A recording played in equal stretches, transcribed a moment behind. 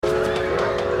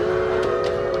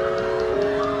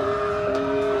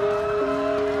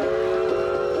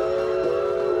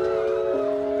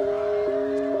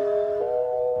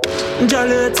ginger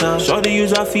later. Shorty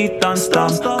use her feet and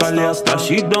stamp. Caleta,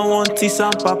 she don't want tea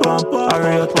and papa.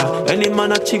 Areta, any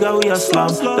man a chica we a slam.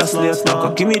 That's later,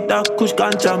 come give me that kush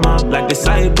ganja man. Like the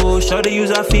psycho, shorty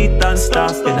use her feet and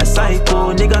stamp. In a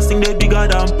psycho, niggas think they bigger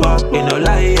than pop. In no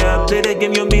lie, yeah, play the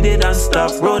game, you beat it and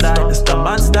stop. Road eye, the star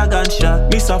man's that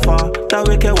gunshot. Me suffer, that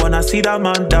wicked wanna see that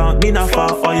man down. Me not far,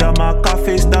 oh yeah, my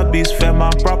face that beast fair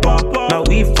man proper. Now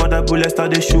we for the bullets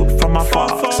that they shoot from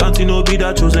afar. Something no be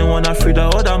that chosen one, I free the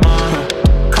other man.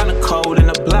 Kinda cold in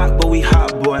the block, but we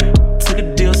hot, boy. Took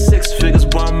a deal, 6 figures,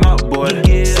 boy, I'm out, boy.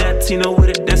 Santino with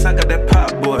a dance, I got that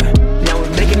pop, boy. Now we're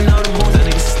making all the moves, that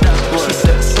nigga stop, boy. She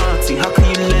said, Santi, how can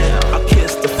you land? I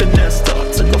kissed the finesse,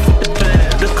 took her from the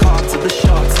band. The car to the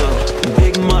shelter,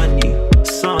 big money.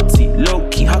 Santi, low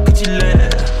key, how could you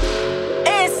land?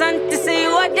 Hey, Santi, say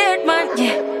you a dead man,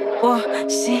 yeah. Oh,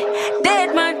 she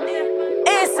dead man.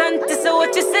 Hey, Santi, say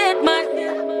what you said, man.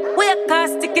 We a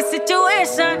caustic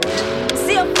situation.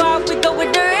 See how far we go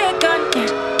with the ray gun, yeah.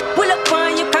 Pull up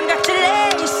on you,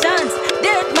 congratulations.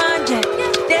 Dead man, yeah,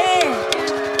 dead.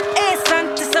 Hey,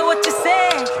 Santi, say what you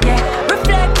said, yeah.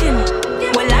 Reflecting,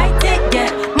 we like it,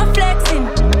 yeah. My flexing,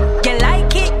 you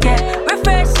like it, yeah.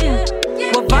 Refreshing,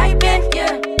 we're vibing,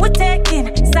 yeah. We're taking,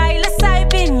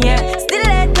 psilocybin, yeah. Still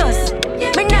let us,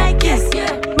 my Nikes,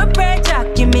 my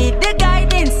project, give me the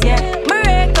guidance, yeah. My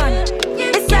Raycon,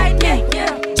 beside me,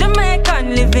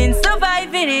 Jamaican, living,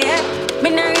 surviving, yeah. Me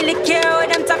not really care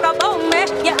what them talk about me,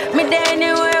 yeah. Me there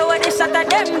anywhere where they shot at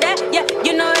them there, yeah.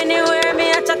 You know anywhere me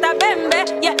a chat a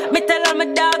bembe, yeah. Me tell all my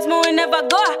dogs me we never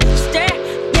go stray,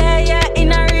 yeah, yeah.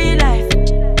 In a real life,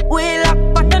 we lock,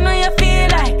 but I know you feel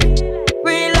like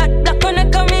real hot black when I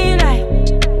come in like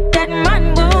that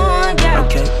man boy, yeah.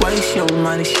 Okay, why you show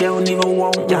money? She don't even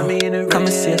want one. Come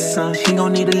and see her son, he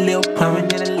gon' need a little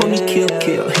pump. Only kill,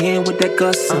 he ain't with that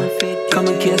gut, son. Come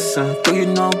and get some, girl, you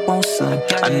know I want some.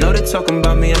 I know they talking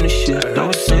about me on the shit.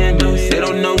 Don't say this, they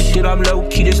don't know shit. I'm low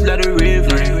key, just let it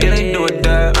rip. It ain't do it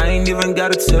that, I ain't even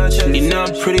gotta touch it. You know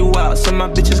I'm pretty wild, so my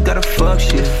bitches gotta fuck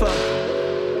shit.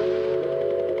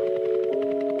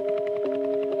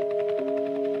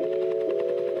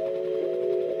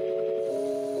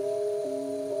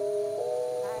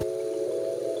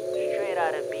 Straight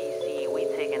out of BC, we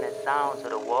taking the sound to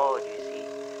the world, you see.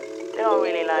 They don't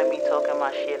really like me talking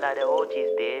my shit like the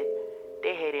OGs did.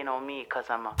 They hating on me cause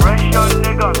I'm a fresh young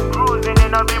nigga, cruising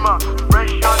in a beamer.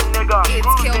 Fresh young nigga,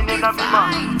 cruising in a beamer.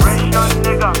 Fresh young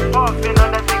nigga, puffing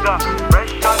on a cigar.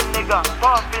 Fresh young nigga,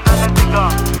 puffing on a cigar.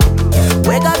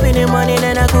 Wake up in the morning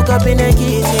and I cook up in the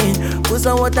kitchen. Put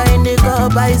some water in the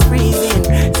cup, ice freezing.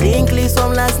 Seeing clips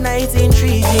from last night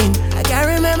intriguing. I can't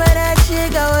remember that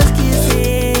chick I was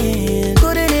kissing.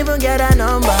 Couldn't even get a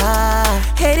number.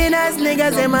 Hating ass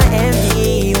niggas in my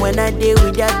envy. When I deal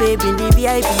with that baby in the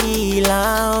VIP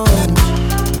lounge.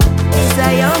 It's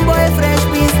a young boy, fresh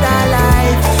beast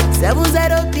life.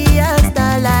 7-0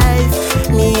 star life.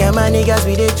 Me and my niggas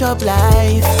with the chop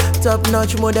life. Top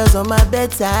notch models on my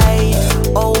bedside.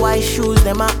 All white shoes,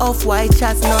 them are off-white.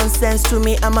 Chats nonsense to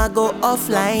me, I'ma go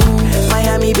offline.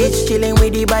 Miami Beach chilling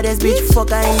with the baddest bitch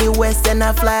fucker in the west. And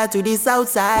I fly to the south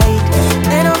side.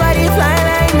 Ain't nobody fly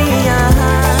like me,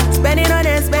 spending on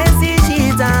expensive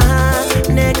shit,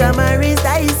 neck on my wrist,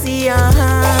 I see,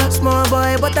 small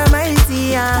boy, but I'm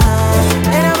mighty,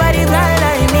 ain't nobody fly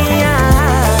like me,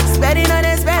 spending on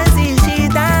expensive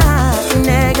shit,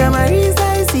 neck on my wrist,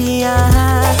 I see,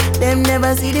 them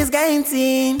never see this kind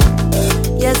thing.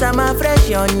 Yes, I'm a fresh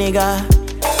young nigga,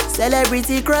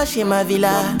 celebrity crush in my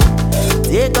villa.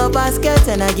 Take a basket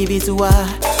and I give it to her,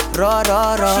 raw,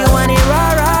 raw, raw. She want it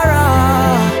raw, raw,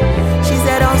 raw. She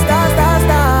said don't stop, stop,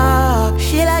 stop.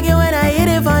 She like it when I hit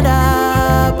it from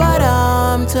the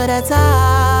bottom to the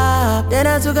top. Then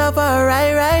I took her for a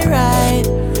ride.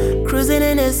 Cruising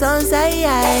in the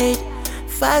sunset.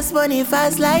 Fast money,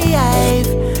 fast life.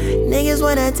 Niggas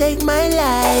wanna take my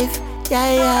life.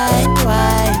 Yeah,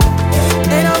 why?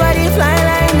 Ain't nobody fly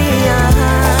like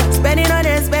me, spending on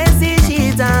expensive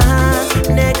shit,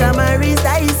 neck on my wrist,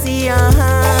 I see,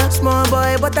 small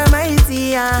boy, but I'm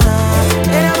mighty, ain't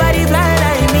nobody fly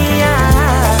like me,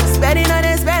 spending on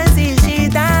expensive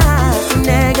shit,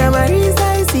 neck on my wrist,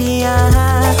 I see,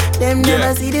 them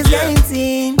never see this kind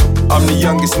thing. I'm the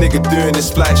youngest nigga doing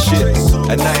this fly shit.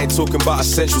 And I ain't talking about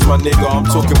essentials, my nigga. I'm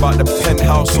talking about the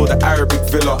penthouse or the Arabic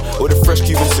villa, or the fresh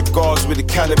Cuban cigars with the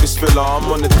cannabis filler. I'm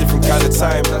on a different kind of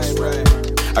time.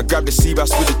 I grab the sea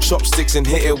bass with the chopsticks and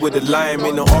hit it with a lime.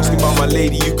 Ain't no asking about my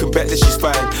lady, you can bet that she's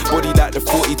fine. Body like the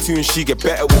 42 and she get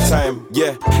better with time.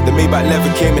 Yeah, the Maybach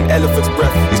leather came in elephant's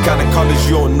breath. These kind of colours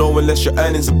you don't know unless your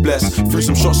earnings are blessed. Threw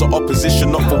some shots of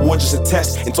opposition, not for war, just a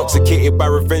test. Intoxicated by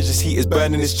revenge, this heat is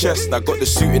burning his chest. I got the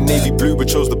suit in navy blue but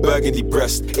chose the burgundy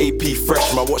breast. AP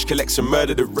fresh, my watch collection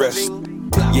murder the rest.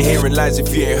 You're hearing lies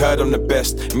if you ain't heard I'm the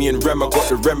best. Me and Rem, I got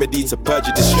the remedy to purge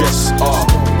your distress.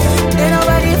 Ain't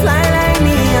nobody fly like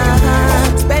me,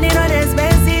 spending on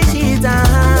expensive shit,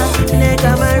 Neck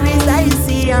on my wrist, I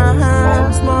see,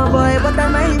 Small boy, but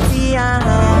I'm mighty,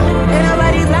 Ain't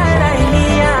nobody fly like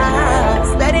me,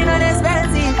 spending on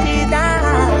expensive shit,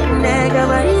 Neck on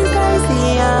my wrist, I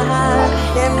see,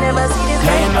 Them never see this.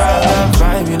 Yeah, you know I got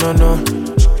vibe, you don't know.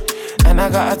 And I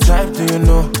got a type, do you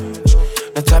know?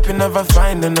 The type you never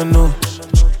find in the news.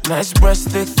 Nice breast,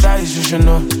 thick thighs, you should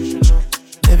know.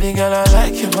 Baby girl, I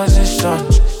like your position.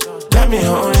 Let me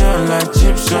hold you like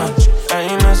chips on.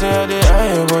 And you know say I did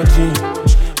high your body.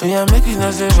 And you make it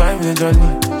not say vibe the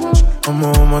journey. I'm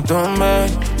a don't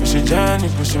beg, push your journey,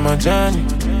 push my journey.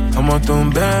 I'm a don't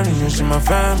bury, you see my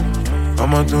family.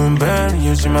 I'm a don't bury,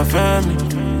 you see my family.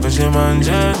 Push my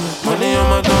journey, money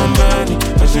I'm a don't bury,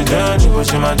 push your journey,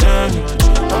 push my journey.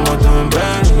 I'm a don't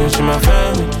bury, you see my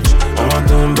family. I'm a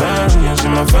don't bury, you see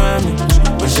my family.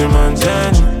 Push my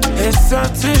journey. It's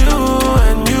up to you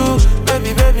and you,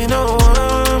 baby, baby, no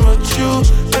one but you,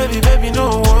 baby, baby,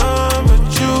 no one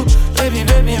but you, baby,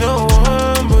 baby, no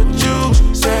one but you.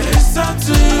 Said it's up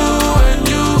to you and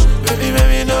you, baby,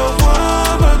 baby, no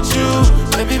one but you,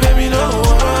 baby, baby, no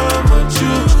one but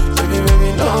you, baby,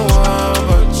 baby, no one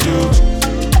but you.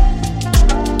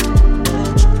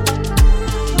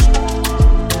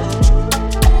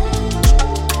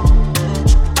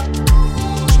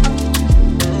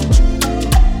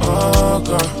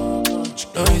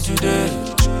 Today,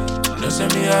 don't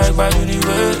send me act by you the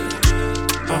way.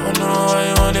 I don't know why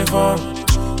you want it for.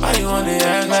 Why you want to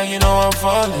act like you know I'm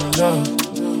falling in love?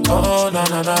 Oh, no,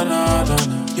 no, no, no, no.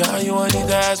 Yeah, you want to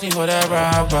ask me for that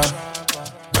rapper.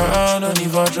 Girl, no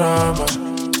need for drama.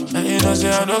 And you know,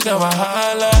 say I don't care what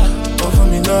holla. Go for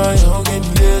me, love, you don't get me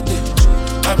lately.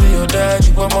 I be your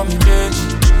daddy, but mommy, bitch.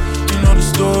 You know the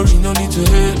story, no need to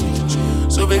hate me.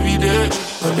 So, baby, there.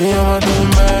 Honey, I'm a doing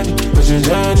bad, push your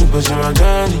journey, push my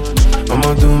journey. I'm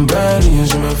a doing bad, you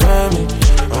see my family.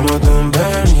 I'm a doing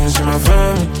bad, you see my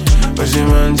family. Push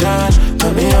my journey.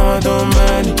 Honey, I'm a doing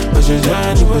bad, push your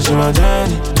journey, push my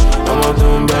journey. I'm a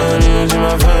doing bad, you see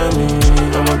my family.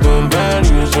 I'm a doing bad,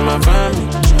 you see my family.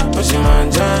 Push my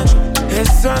journey.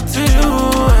 It's up to you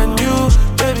and you,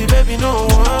 baby, baby, no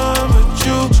one but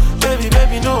you, baby,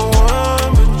 baby, no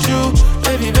one but you,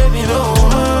 baby, baby, no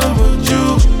one but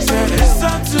you. It's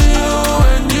up to you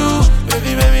and you,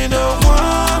 baby, baby, no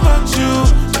one but you,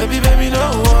 baby, baby,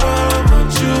 no one but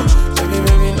you, baby,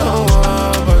 baby, no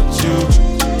one but you.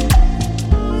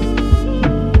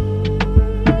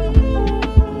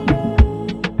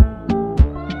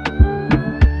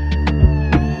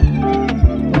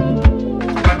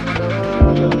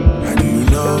 How do you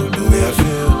know the way I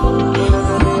feel?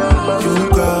 You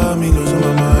got me losing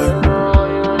my mind.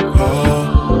 Oh.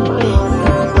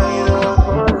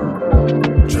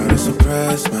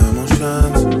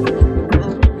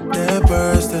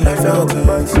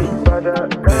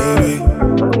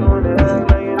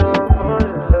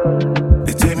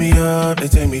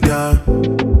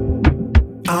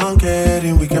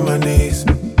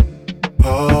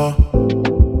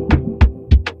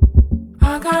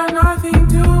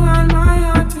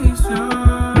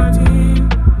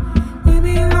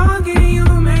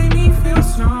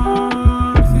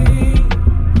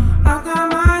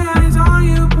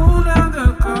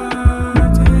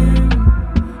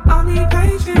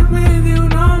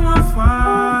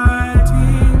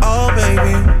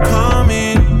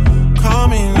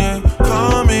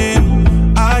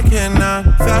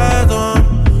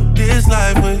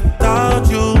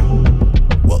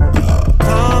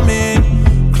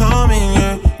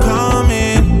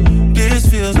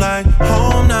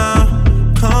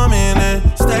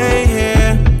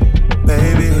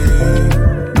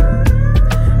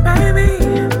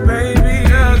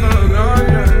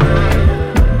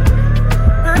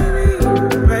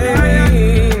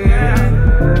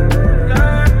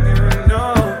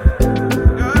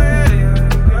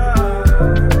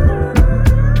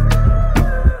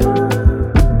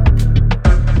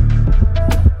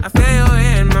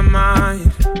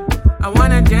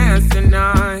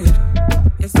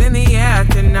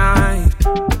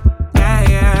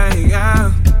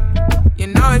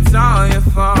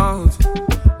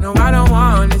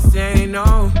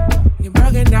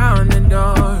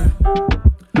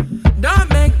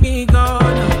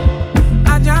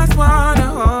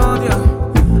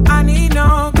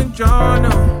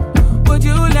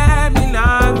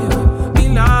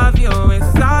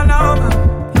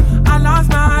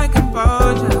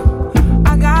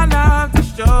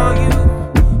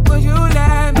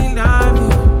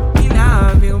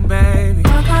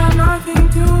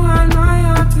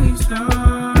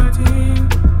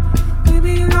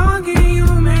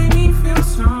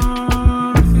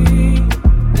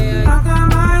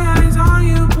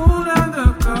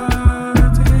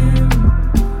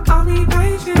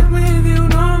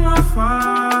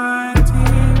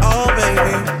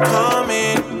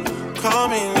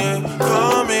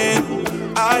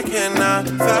 I cannot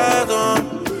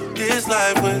fathom this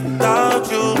life without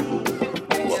you.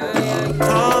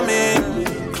 Come in,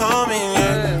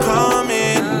 yeah, come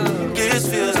in. This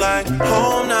feels like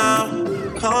home now.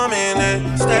 Come in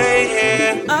and stay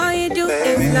here. All you do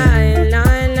baby. is lie.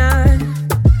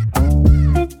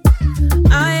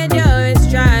 All you do is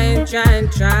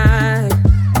try.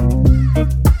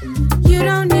 You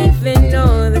don't even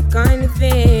know the kind of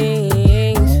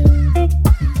things,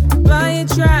 but you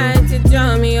try to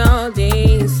tell me all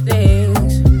these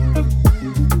things.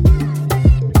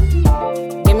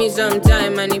 Give me some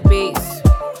time, I need peace.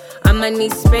 I'ma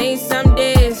need space some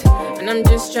days, and I'm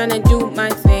just tryna do my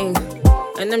thing,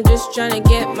 and I'm just tryna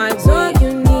get my way.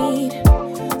 You need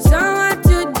someone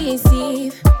to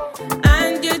deceive,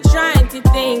 and you're trying to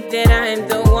think that I'm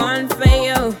the one for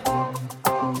you.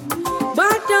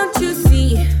 But don't you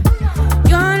see,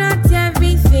 you're not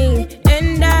everything,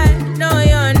 and I know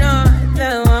you're not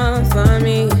the one for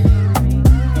me.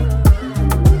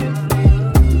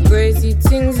 Crazy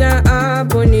things are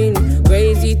happening,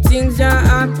 crazy things are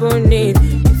happening.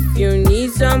 If you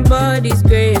need somebody's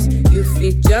grace, you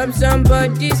fit up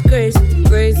somebody's grace.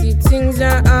 Crazy things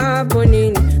are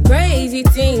happening, crazy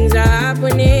things are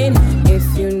happening. If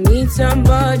you need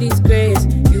somebody's grace,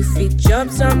 you fit up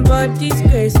somebody's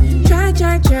grace. Try.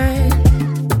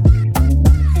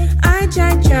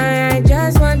 I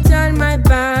just want to turn my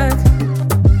back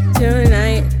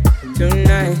tonight.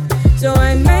 So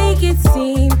I make it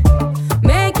seem,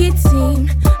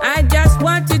 I just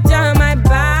want to turn my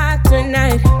back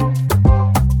tonight.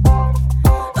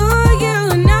 Oh,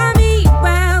 you know me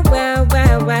well.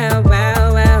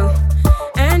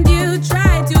 And you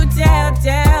try to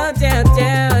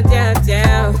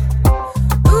tell.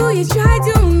 Ooh, you try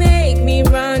to make me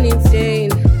run insane.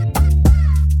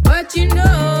 But you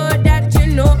know that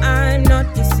I'm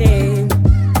not the same.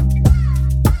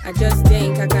 I just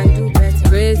think I can do better.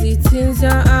 Crazy things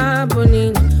are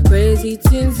happening.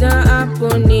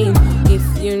 If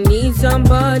you need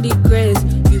somebody's grace,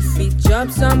 you fit up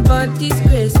somebody's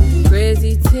grace.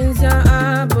 Crazy things are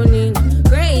happening.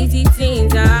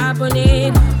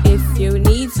 If you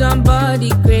need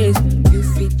somebody's grace, you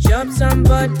fit up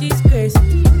somebody's grace.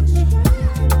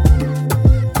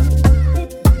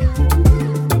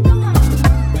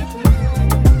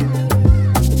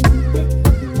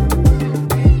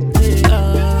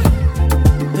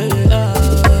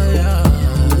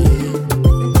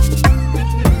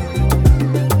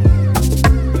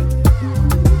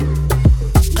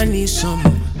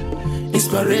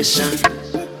 Inspiration.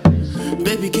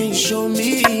 Baby, can you show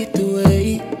me the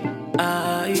way?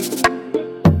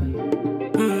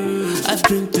 I've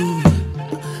been through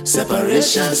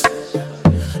separations.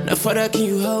 Now, Father, can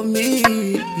you help me?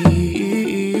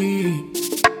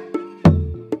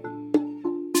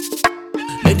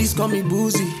 Ladies call me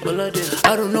boozy.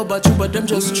 I don't know about you, but them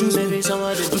just choose me. I'm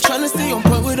trying to stay on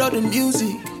point with all the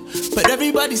music, but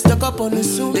everybody's stuck up on the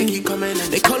suit. They keep coming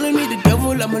and they calling me the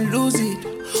devil, I'ma lose it.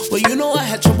 Well, you know I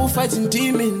had trouble fighting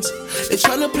demons. They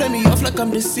tryna play me off like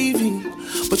I'm deceiving,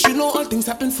 but you know all things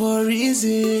happen for a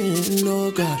reason.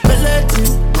 Oh God,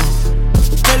 Peletin.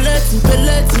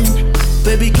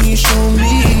 Baby, can you show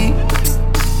me?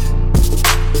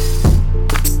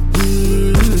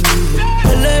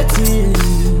 Peletin.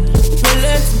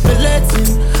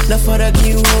 Now Father, can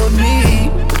you hold me?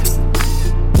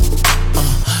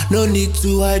 No need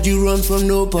to hide, you run from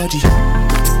nobody.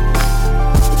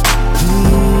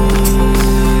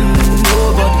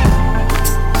 Nobody.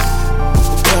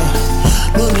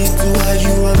 No need to hide,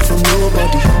 you run from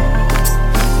nobody.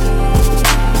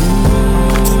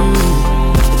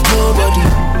 Nobody.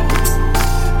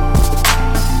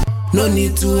 No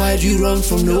need to hide, you run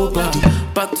from nobody.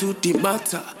 Back to the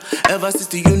matter. Ever since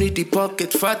the unity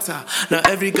pocket fatter. Now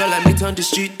every girl I meet on the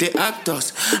street, they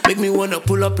actors. Make me wanna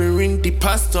pull up and ring the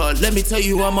pastor. Let me tell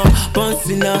you I'm a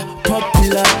bouncina,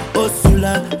 popular,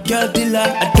 osula, girl dealer.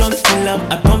 I don't feel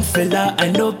I pump fella.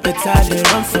 I know better, they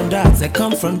run from that. I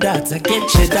come from that, I get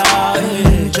cheddar.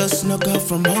 Hey, just knock out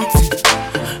from hunting.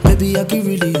 Baby, I can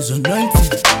release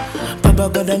anointing. Papa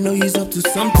God, I know he's up to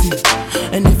something.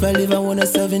 And if I leave, I wanna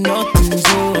serve in nothing.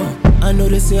 So I know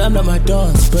they say I'm not my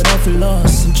dogs, but I feel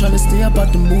lost. I'm trying to stay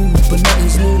about the move, but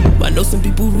nothing's new. I know some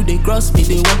people who they cross me,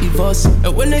 they want divorce.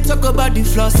 And when they talk about the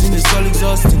flossing, it's all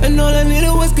exhausting. And all I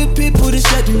needed was good people to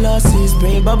shed the losses.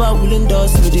 Praying Baba will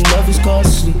endorse me, the love is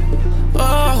costly.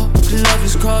 Oh, the love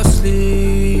is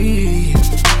costly.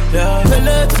 Yeah,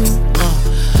 Peletin.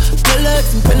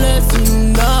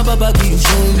 Nah, Baba, can you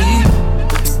show me?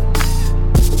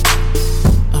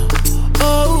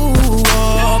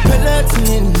 Oh,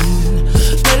 Peletin.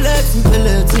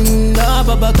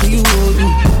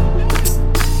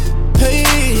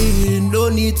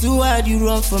 hide, you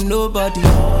run from nobody.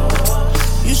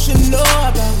 You should know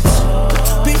about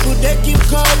people that keep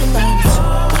calling out.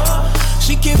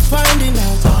 She keep finding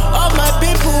out. All my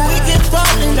people, we keep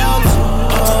falling out.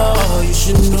 Oh, you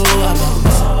should know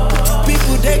about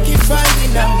people that keep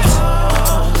finding out.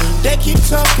 They keep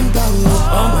talking about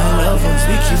all my loved ones,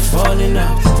 we keep falling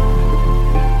out.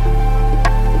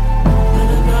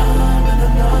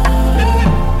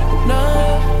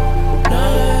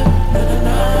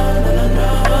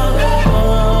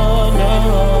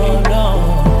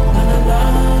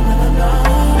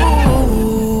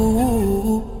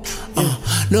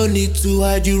 No need to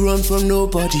hide, you run from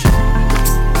nobody.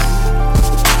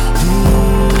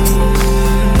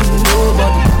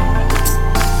 Nobody.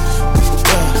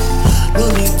 No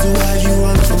need to hide, you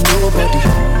run from nobody.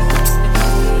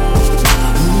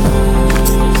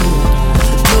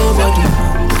 Nobody.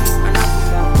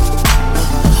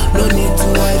 No need to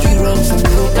hide, you run from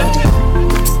nobody.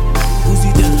 Who's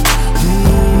it then?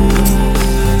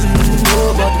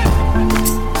 Nobody.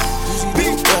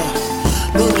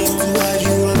 No need to hide,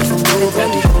 you run from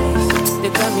nobody. They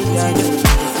tell me that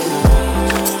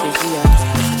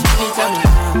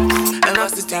and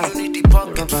that's the thing, you need the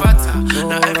pocket fatter.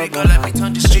 Now every girl let me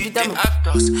turn the street, they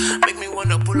actors. Make me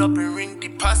wanna pull up and ring the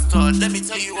pastor. Let me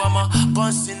tell you I'm a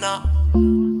bustin' up.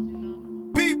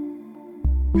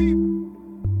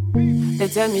 They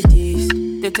tell me this,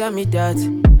 they tell me that.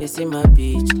 They say my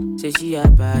bitch, say she a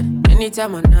bad.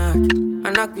 Anytime I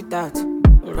knock with that.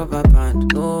 No rubber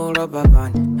band, no rubber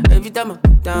band. Every time I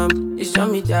put down, they show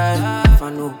me that. If I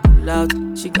no pull out,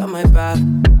 she got my back.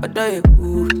 Although you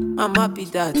ooh, I'm happy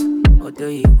that. Although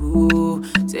you ooh,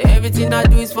 say everything I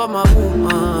do is for my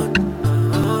woman.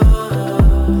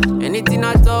 Anything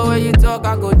I talk, when you talk,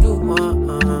 I go do.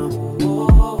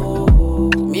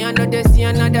 Me I know they see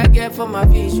another girl for my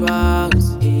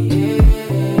visuals.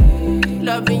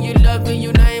 Loving you,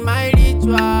 now in my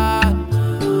ritual.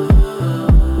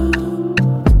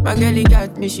 My girlie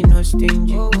got me, she not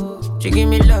stingy. She give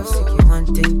me love, so you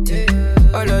want it.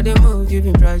 All of the moves you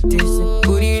been practicing.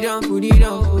 Put it on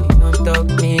top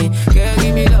me. Girl,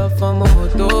 give me love for my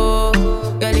moto.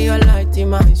 Girl, you light in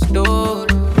my store.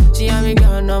 She and me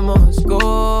gone, I must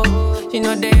go. She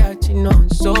know they are, she know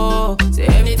so. Say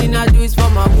everything I do is for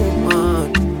my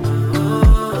woman.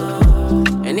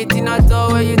 Anything I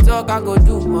talk, when you talk, I go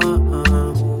do,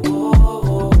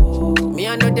 Me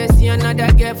I know they see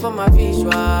another girl for my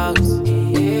visuals.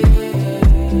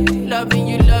 Loving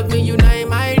you, now in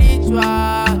my ritual.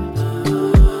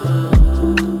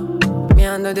 Me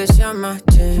I know they share my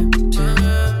gem.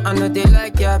 I know they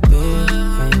like your baby.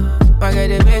 My girl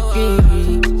they make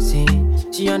me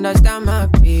sing. She understand my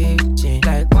pitching.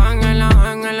 Like wangala.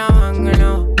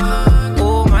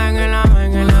 Oh mangala.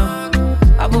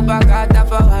 Abu Bakata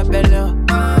for her belly.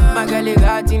 My girl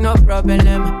got no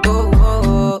problem.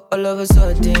 Oh, all of a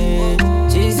sudden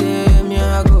she say me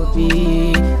I go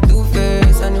be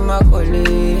Two-Face and my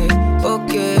colleague.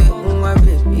 Okay, my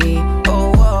baby.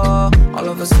 Oh, all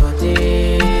of a sudden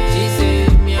she say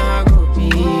me I go be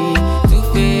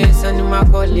Two-Face and my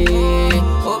colleague.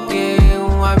 Okay,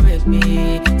 my baby.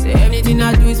 Say anything I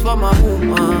do is for my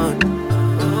woman.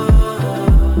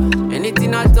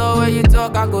 Anything I talk, when you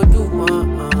talk, I go do,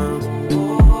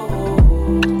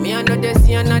 Me I know they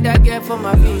see another girl for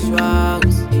my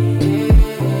visuals.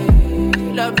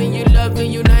 Loving you,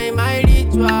 now in my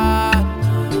ritual.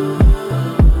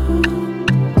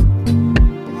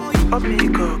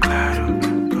 Amigo, claro,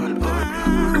 call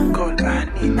order, call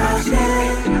Annie.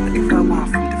 If I want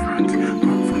from the front,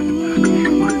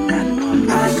 want from the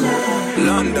back,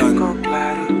 London, call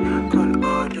claro, call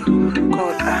order,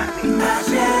 call Annie.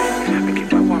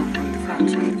 If I want from the front,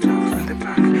 from the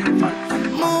back,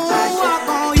 Moonwalk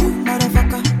on you,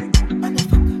 motherfucker.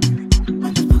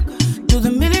 Do the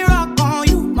milli rock on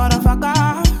you, motherfucker.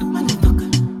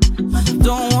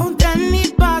 Don't want any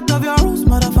part of your rules,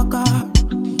 motherfucker.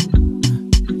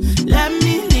 Let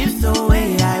me live the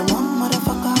way I want,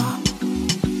 motherfucker.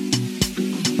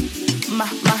 My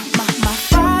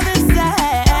father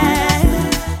said,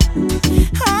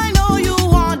 I know you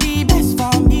want the best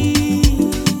for me.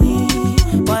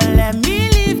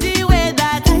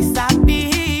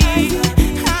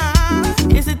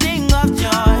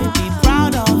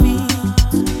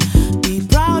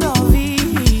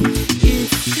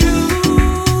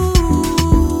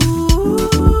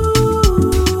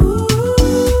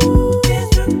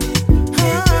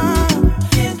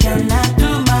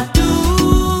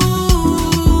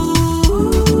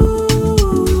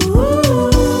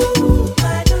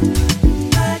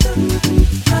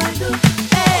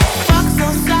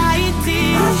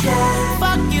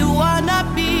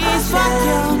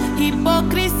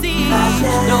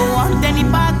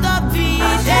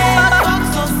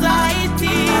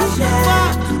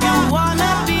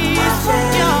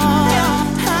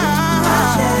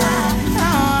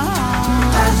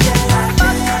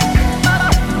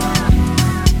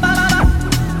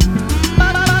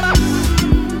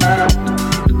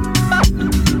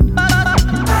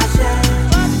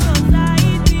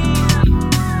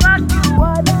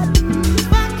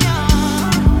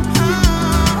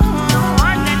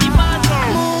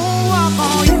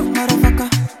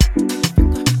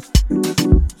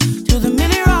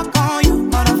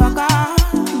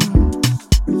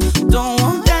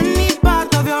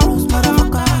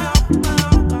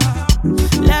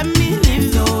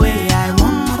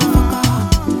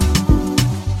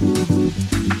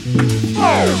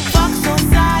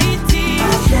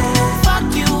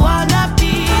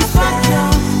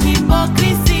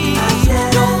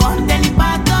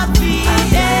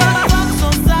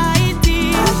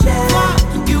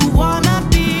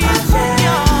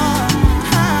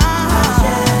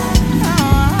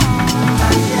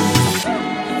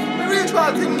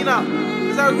 you know.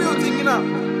 It's a real thing, you know.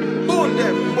 Bone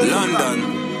them. London.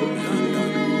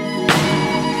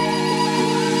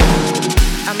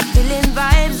 I'm feeling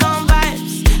vibes on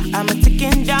vibes. I'm a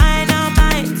ticking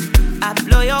dynamite. I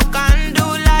blow your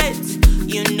candle lights.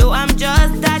 You know I'm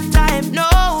just that type.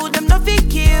 No, them no fit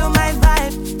kill my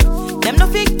vibe. Them no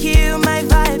fit kill my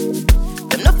vibe.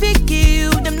 Them no fit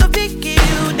kill. Them no fit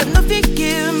kill. Them no fit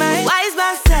kill my. Wise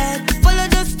man said, follow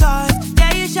the stars.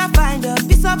 There you shall find a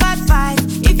piece of advice.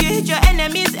 If you hit your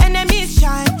enemies, enemies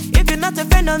shine. If you're not a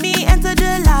friend of me, enter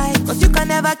the light. Cause you can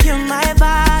never kill my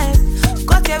vibe.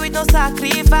 Got here with no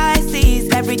sacrifices.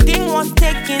 Everything was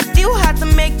taken, still had to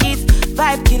make it.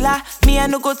 Vibe killer, me I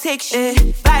no go take shit.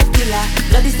 Vibe killer,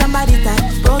 bloody somebody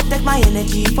time. Protect my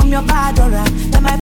energy from your bad aura. Then my